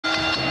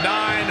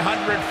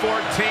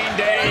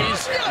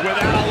days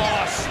without a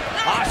loss.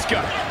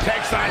 Asuka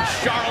takes on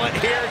Charlotte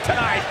here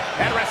tonight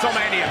at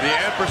WrestleMania. The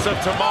Empress of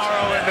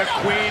Tomorrow and the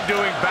Queen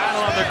doing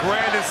battle on the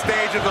grandest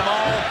stage of them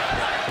all.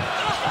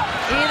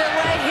 Either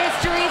way,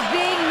 history is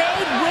being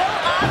made. Will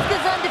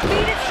Asuka's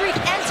undefeated streak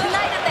end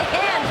tonight at the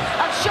hands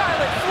of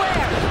Charlotte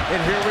Flair?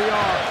 And here we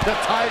are, the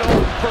title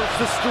versus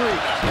the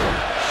streak.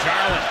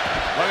 Charlotte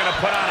looking to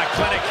put on a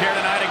clinic here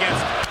tonight against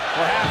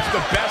perhaps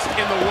the best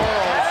in the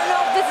world. I don't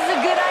know if this is a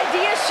good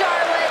idea,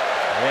 Charlotte.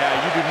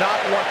 Yeah, you do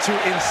not want to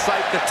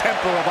incite the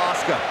temper of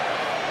Asuka.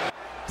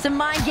 Some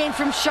mind games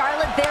from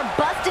Charlotte. They're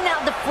busting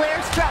out the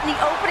Flair strap in the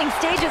opening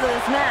stages of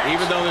this match.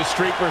 Even though this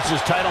streak versus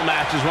title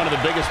match is one of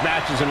the biggest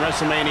matches in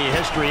WrestleMania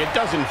history, it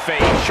doesn't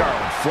fade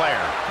Charlotte Flair.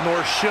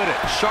 Nor should it.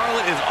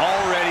 Charlotte is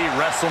already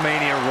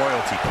WrestleMania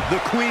royalty.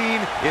 The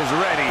Queen is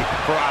ready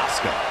for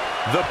Asuka.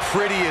 The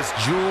prettiest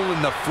jewel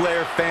in the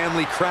Flair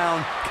family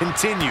crown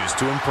continues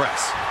to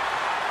impress.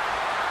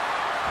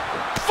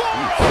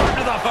 Forearm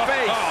to the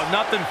face. Oh,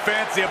 nothing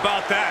fancy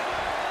about that.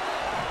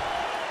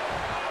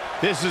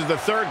 This is the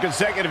third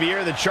consecutive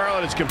year that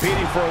Charlotte is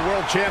competing for a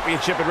world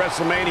championship at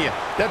WrestleMania.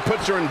 That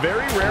puts her in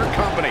very rare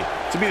company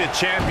to be the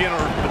champion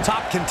or the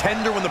top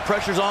contender when the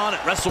pressure's on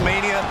at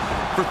WrestleMania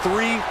for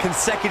 3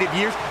 consecutive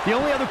years. The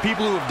only other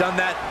people who have done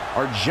that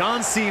are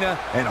John Cena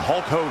and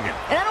Hulk Hogan.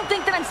 And I don't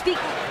think that I'm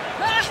speaking...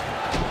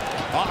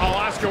 Uh-oh,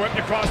 Asuka whipped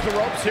across the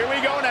ropes. Here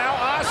we go now.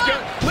 Asuka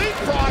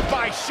leapfrogged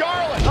by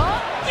Charlotte.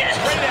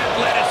 Great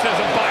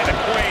athleticism by the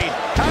Queen.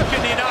 How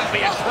can you not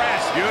be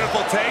impressed?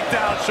 Beautiful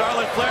takedown.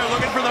 Charlotte Flair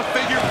looking for the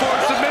figure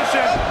 4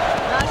 submission.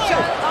 Not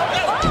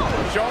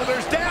Charlotte.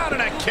 Shoulders down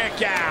and a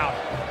kick out.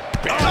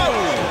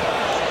 Oh!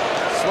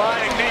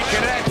 Sliding knee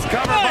connects,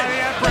 covered by the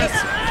Empress.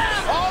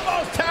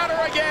 Almost had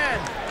her again.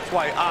 That's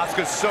why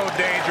Asuka's so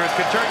dangerous.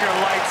 Can turn your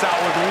lights out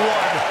with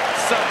one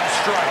sudden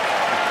strike.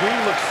 The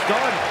Queen looks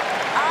stunned.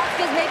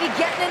 Asuka's maybe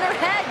getting in her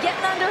head,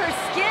 getting under her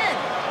skin.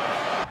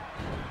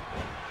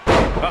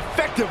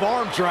 Effective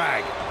arm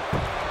drag.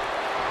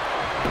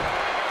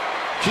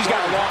 She's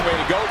got a long way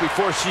to go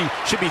before she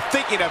should be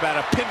thinking about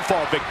a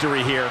pinfall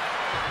victory here.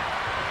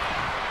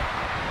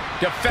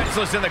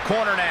 Defenseless in the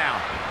corner now.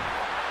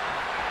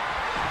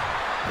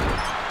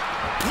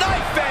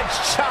 Knife edge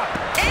chop.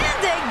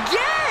 And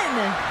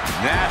again.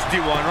 Nasty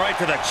one right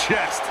to the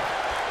chest.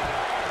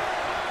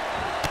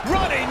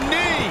 Running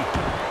knee.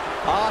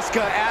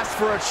 Asuka asked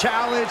for a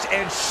challenge,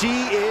 and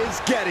she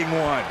is getting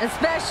one.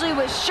 Especially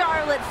with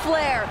Charlotte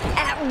Flair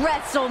at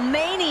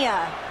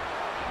WrestleMania.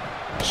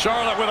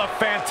 Charlotte with a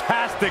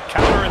fantastic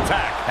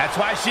counterattack. That's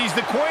why she's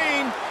the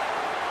Queen.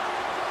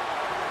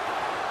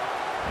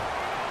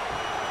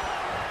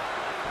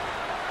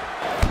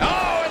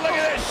 Oh, and look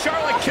at this.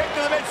 Charlotte kick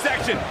to the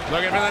midsection.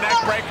 Looking for the neck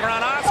breaker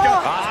on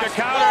Asuka. Asuka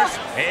counters.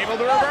 Able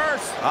to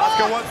reverse.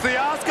 Asuka wants the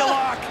Asuka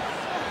lock.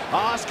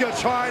 Asuka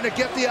trying to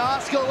get the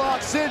Asuka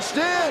lock cinched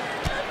in.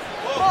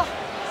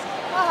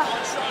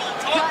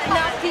 Cutting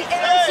off the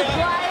air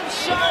supply of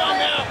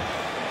Charlotte.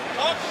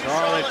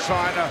 Charlotte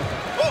trying to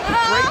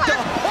break the...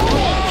 Oh,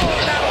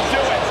 that'll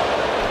do it.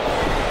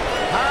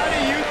 How do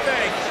you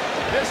think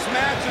this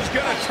match is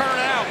going to turn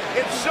out?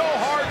 It's so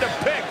hard to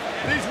pick.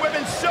 These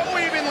women so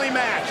evenly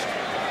matched.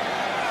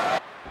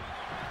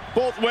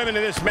 Both women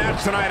in this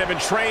match tonight have been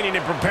training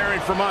and preparing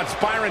for months.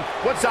 Byron,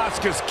 what's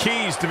Asuka's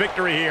keys to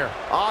victory here?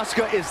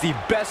 Asuka is the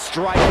best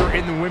striker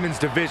in the women's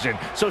division,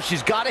 so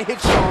she's got to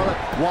hit Charlotte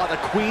while the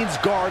Queen's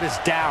guard is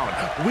down.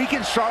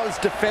 Weaken Charlotte's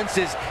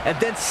defenses and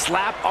then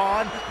slap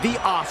on the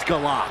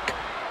Asuka lock.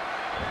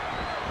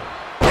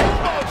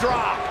 Elbow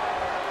drop.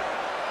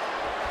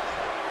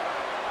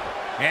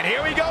 And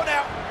here we go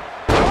now.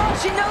 Oh,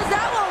 she knows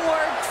that one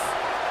works.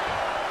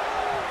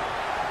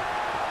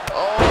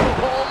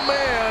 Oh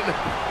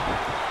man.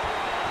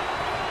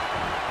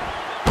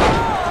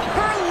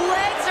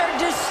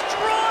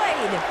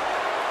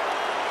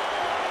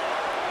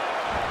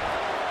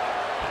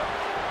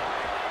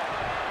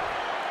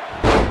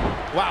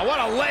 Wow,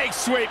 what a leg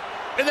sweep.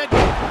 And then,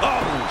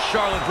 oh,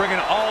 Charlotte bringing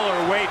all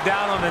her weight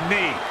down on the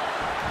knee.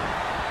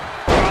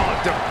 Oh,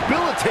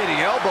 debilitating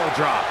elbow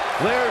drop.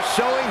 Flair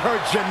showing her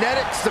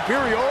genetic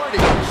superiority.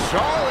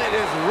 Charlotte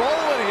is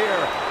rolling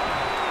here.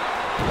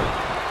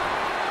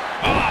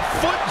 Oh,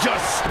 foot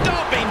just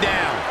stomping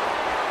down.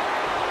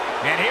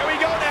 And here we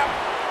go now.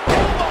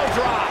 Elbow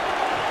drop.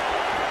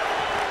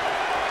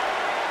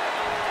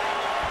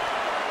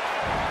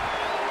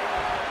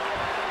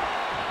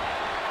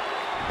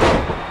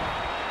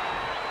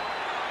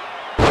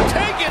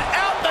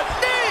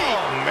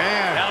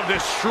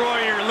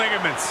 Destroy your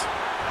ligaments.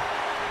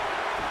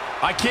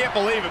 I can't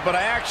believe it, but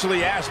I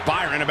actually asked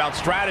Byron about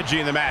strategy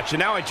in the match, and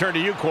now I turn to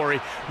you,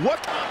 Corey. What?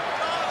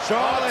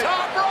 Charlotte.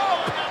 Top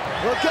rope.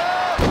 Look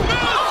out.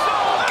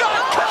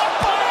 Got caught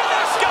by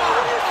Asuka.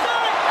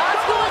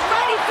 Asuka was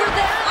ready for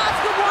that.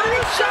 Asuka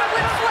wanted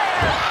Charlotte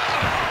Flair.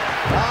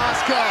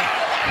 Asuka,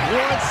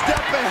 one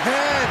step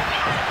ahead.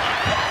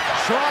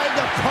 Trying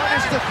to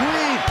punish the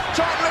Queen.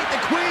 Trying to make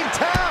the Queen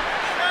tap.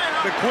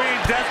 The Queen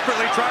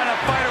desperately trying to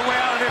fight her way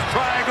out of this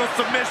triangle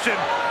submission.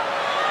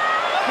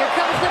 Here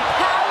comes the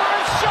power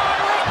of Charlotte.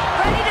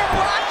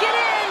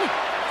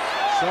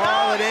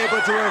 Charlotte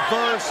able to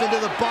reverse into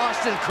the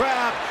Boston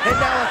Crab, and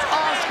now it's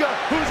Asuka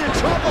who's in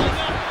trouble.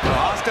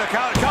 Asuka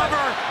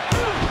cover.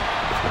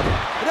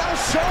 And now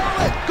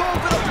Charlotte going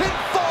for the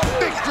pinfall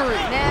victory.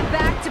 Man,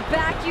 back to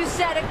back, you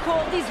said it,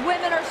 Cole. These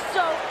women are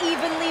so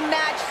evenly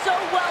matched, so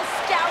well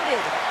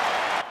scouted.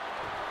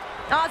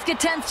 Asuka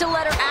tends to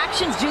let her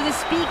actions do the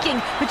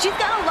speaking, but she's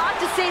got a lot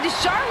to say to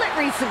Charlotte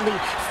recently,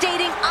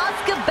 stating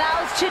Asuka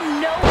bows to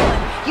no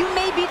one. You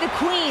may be the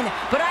queen,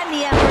 but I'm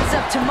the Empress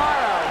of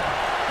Tomorrow.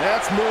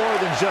 That's more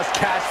than just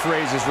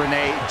catchphrases,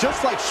 Renee.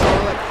 Just like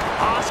Charlotte,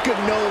 Asuka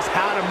knows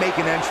how to make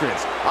an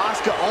entrance.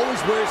 Asuka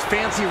always wears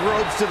fancy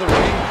robes to the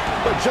ring,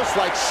 but just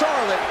like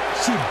Charlotte,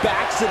 she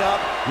backs it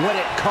up when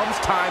it comes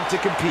time to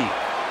compete.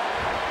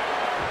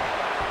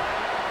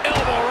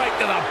 Elbow right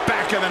to the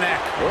back of the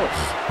neck. Oof.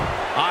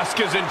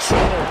 Asuka's in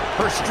trouble.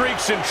 Her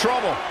streak's in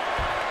trouble.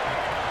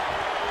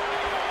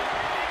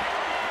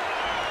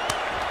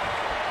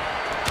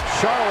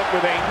 Charlotte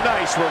with a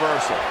nice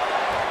reversal.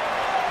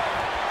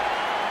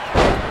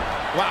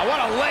 Wow, what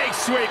a leg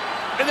sweep.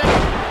 And then,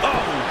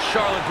 Oh,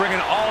 Charlotte bringing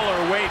all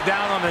her weight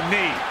down on the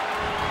knee.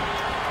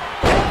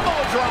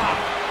 elbow drop.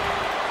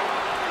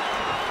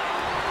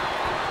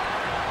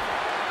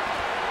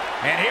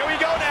 And here we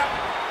go now.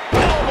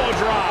 Elbow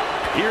drop.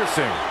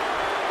 Piercing.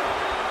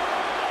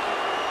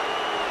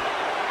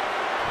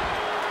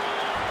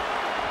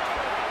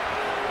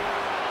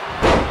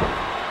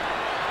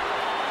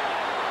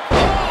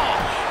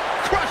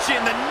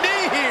 Crushing the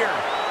knee here.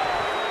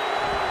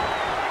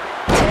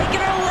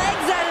 Taking her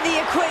legs out of the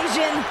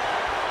equation.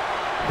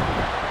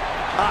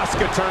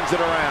 Asuka turns it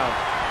around.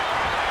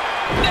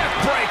 Neck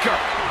breaker.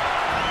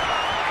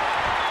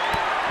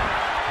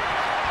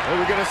 What are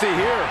we going to see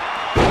here?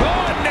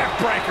 Oh, neck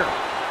breaker.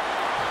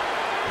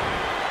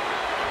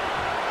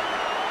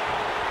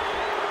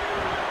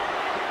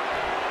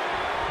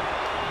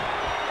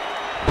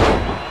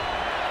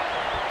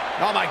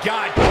 Oh, my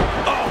God.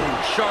 Oh,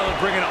 Charlotte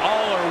bringing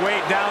all her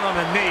weight down on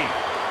the knee.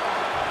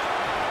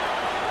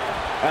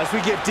 As we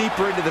get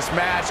deeper into this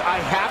match, I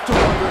have to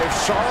wonder if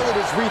Charlotte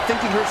is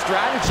rethinking her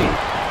strategy.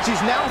 She's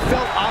now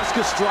felt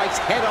Asuka strikes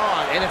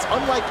head-on, and it's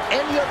unlike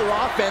any other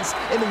offense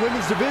in the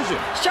women's division.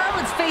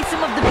 Charlotte's faced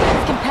some of the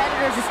best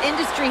competitors this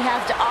industry has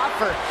to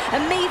offer.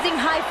 Amazing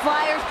high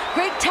flyers,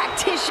 great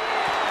tacticians.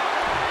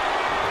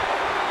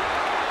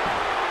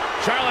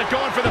 Charlotte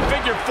going for the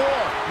figure four.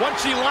 Once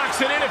she locks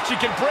it in, if she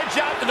can bridge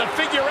out to the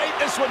figure eight,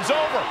 this one's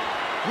over.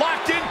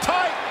 Locked in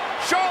tight.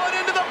 Charlotte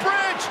into the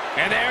bridge.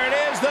 And there it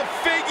is, the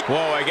figure.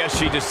 Whoa, I guess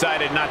she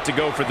decided not to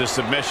go for the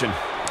submission.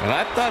 And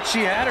I thought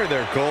she had her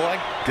there, Cole. I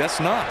guess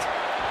not.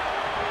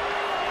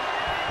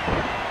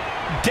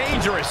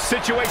 Dangerous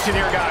situation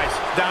here, guys.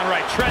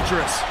 Downright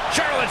treacherous.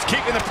 Charlotte's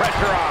keeping the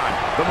pressure on.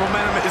 The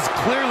momentum is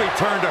clearly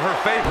turned to her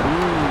favor.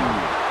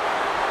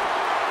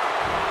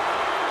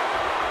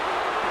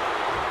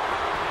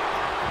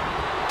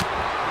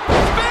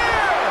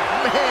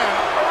 Man,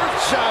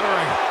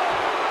 earth-shattering.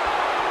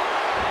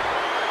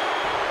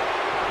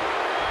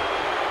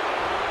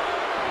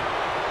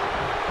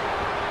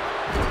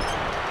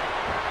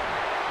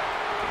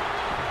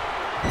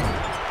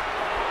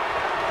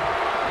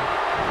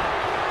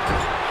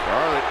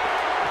 Charlotte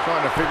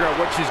trying to figure out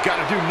what she's got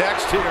to do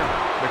next here.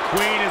 The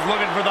Queen is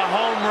looking for the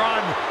home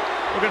run.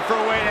 Looking for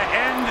a way to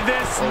end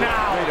this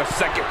now. Wait a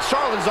second.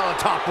 Charlotte's on the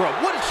top rope.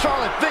 What is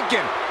Charlotte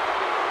thinking?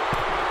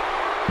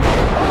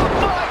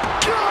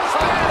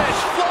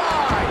 Spanish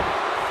fly!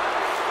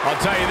 I'll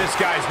tell you this,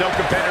 guys, no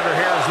competitor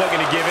here is looking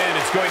to give in.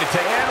 It's going to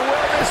take... And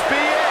will this be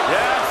it?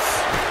 Yes.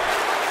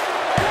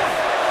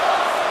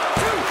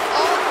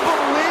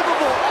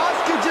 Unbelievable!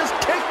 Asuka just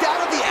kicked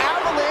out of the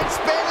avalanche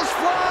Spanish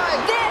fly!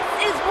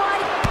 This is why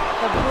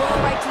the blow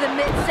right to the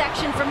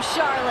midsection from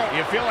Charlotte.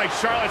 You feel like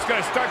Charlotte's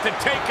going to start to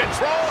take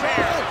control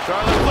here.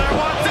 Charlotte Flair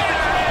wants it. There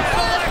it is.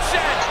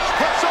 Selection.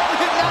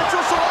 Charlotte hit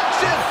natural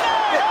selection!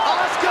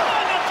 Asuka!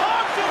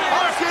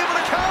 Asuka able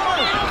to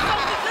counter!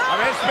 I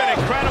mean, it's been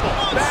incredible.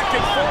 Back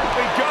and forth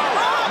we go.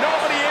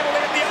 Nobody able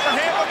to get the upper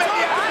hand, but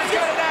maybe Asuka's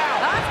got it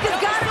now. Asuka's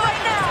got it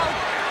right now.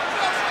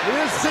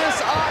 Is this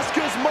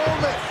Asuka's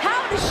moment? How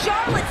does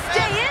Charlotte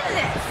stay in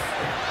this?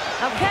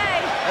 Okay.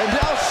 And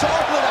now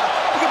Charlotte out.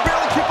 You can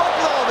barely keep up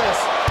with all this.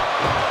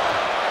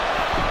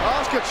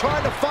 Asuka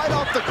trying to fight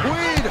off the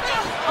Queen.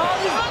 All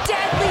these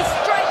deadly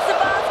strikes of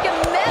Asuka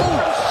met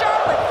from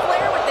Charlotte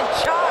Flair with the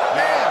chop.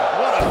 Man,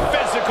 what a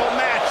physical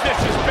match this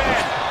has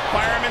been.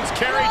 Fireman's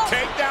carry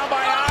takedown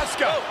by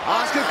Asuka.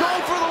 Asuka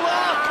going for the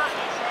lock.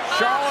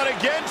 Charlotte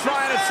again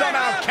trying to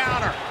somehow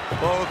counter.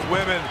 Both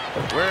women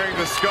wearing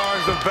the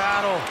scars of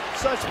battle.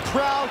 Such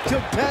proud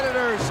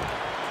competitors.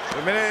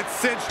 The minute it's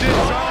cinched in,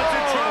 Charlotte's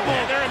in trouble.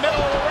 And they're in the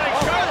middle of the ring.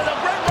 Charlotte, the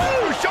ring.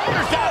 Ooh,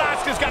 shoulders down.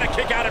 Asuka's got to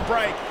kick out and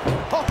break.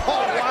 Oh,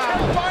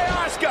 Wow. By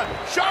Asuka.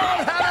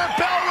 Charlotte had her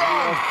bell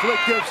rung.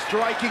 Afflictive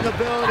striking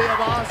ability of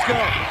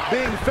Asuka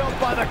being felt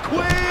by the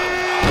Queen.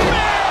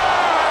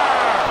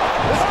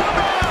 It's the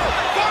bell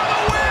for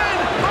the win.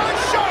 On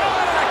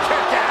Charlotte and a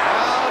kick out.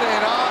 How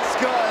did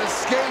Asuka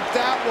escape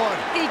that one?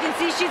 You can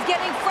see she's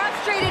getting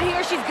frustrated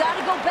here. She's got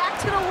to go back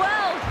to the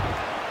well.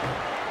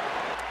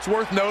 It's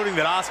worth noting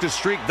that Asuka's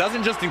streak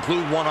doesn't just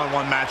include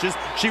one-on-one matches.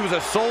 She was a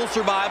sole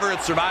survivor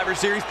at Survivor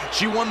Series.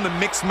 She won the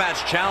Mixed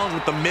Match Challenge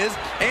with The Miz,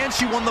 and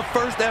she won the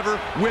first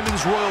ever Women's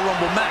Royal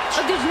Rumble match.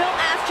 But there's no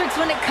asterisks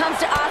when it comes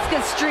to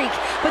Asuka's streak.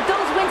 But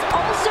those wins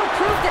also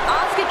prove that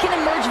Asuka can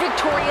emerge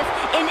victorious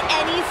in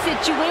any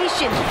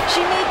situation.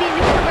 She may be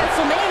new to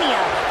WrestleMania,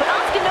 but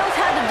Asuka knows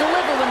how to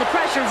deliver when the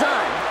pressure's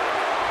on.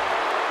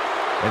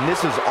 And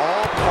this is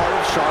all part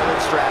of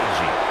Charlotte's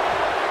strategy.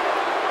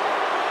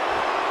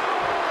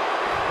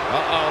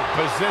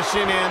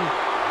 Position in.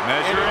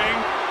 Measuring.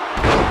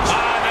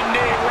 The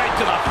knee right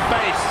to the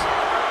face.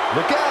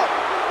 Look out.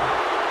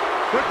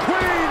 The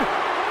Queen.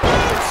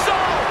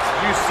 Moonsault.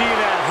 You see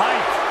that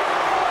height.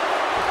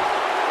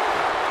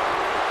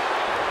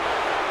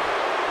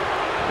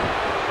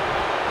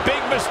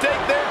 Big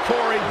mistake there,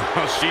 Corey.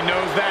 Well, she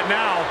knows that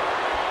now.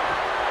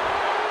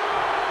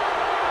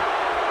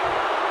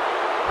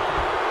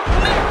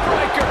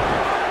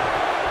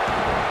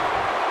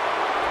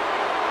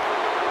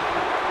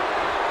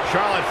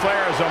 Charlotte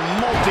Flair is a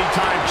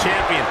multi-time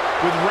champion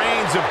with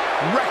reigns of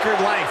record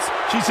lengths.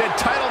 She's had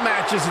title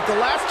matches at the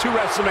last 2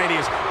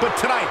 WrestleManias, but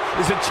tonight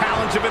is a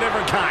challenge of a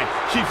different kind.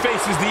 She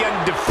faces the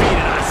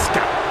undefeated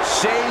Asuka.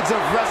 Shades of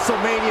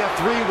WrestleMania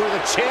 3, where the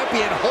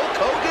champion Hulk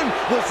Hogan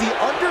was the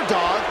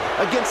underdog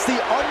against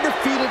the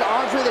undefeated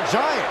Andre the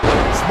Giant.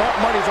 Smart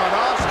money's on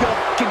Asuka,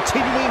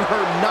 continuing her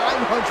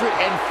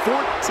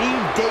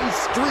 914-day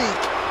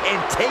streak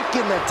and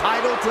taking the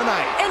title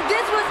tonight. And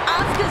this was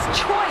Asuka's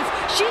choice.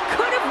 She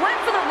could have went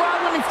for the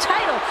Raw Women's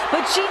title,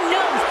 but she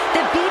knows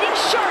that beating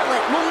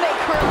Charlotte will make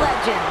her a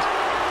legend.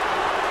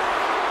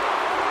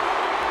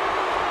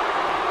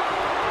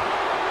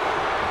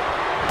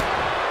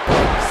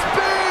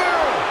 Spear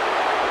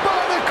by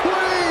the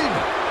Queen.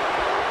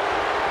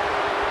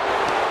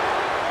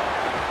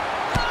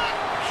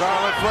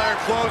 Charlotte Flair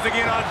closing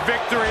in on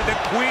victory. The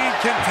Queen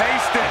can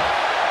taste it.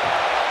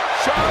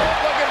 Charlotte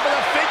looking for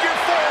the figure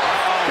 4.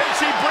 Can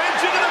she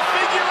bridge into the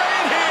figure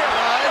 8 here?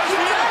 She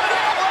does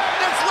it.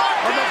 It's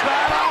locked in. What's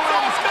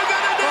Asuka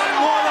gonna do?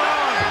 One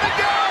on. Here to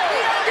go.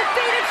 The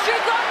undefeated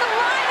streak on the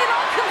line. It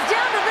all comes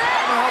down to this. I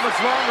don't know how much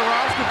longer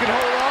Asuka can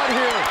hold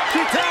on here. She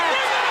taps.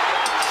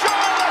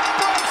 Charlotte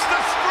breaks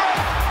the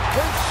strike.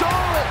 And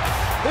Charlotte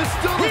is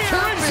still the Here is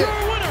champion.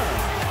 your winner,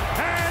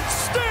 and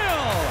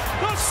still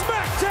the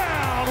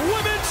SmackDown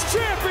Women's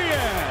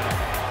Champion,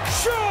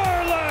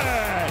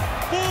 Charlotte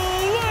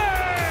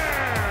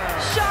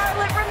Flair!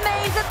 Charlotte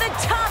remains at the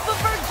top of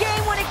her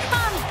game when it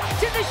comes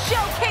to the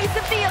showcase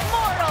of the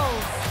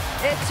Immortals.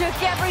 It took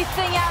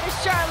everything out of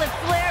Charlotte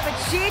Flair, but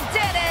she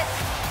did it.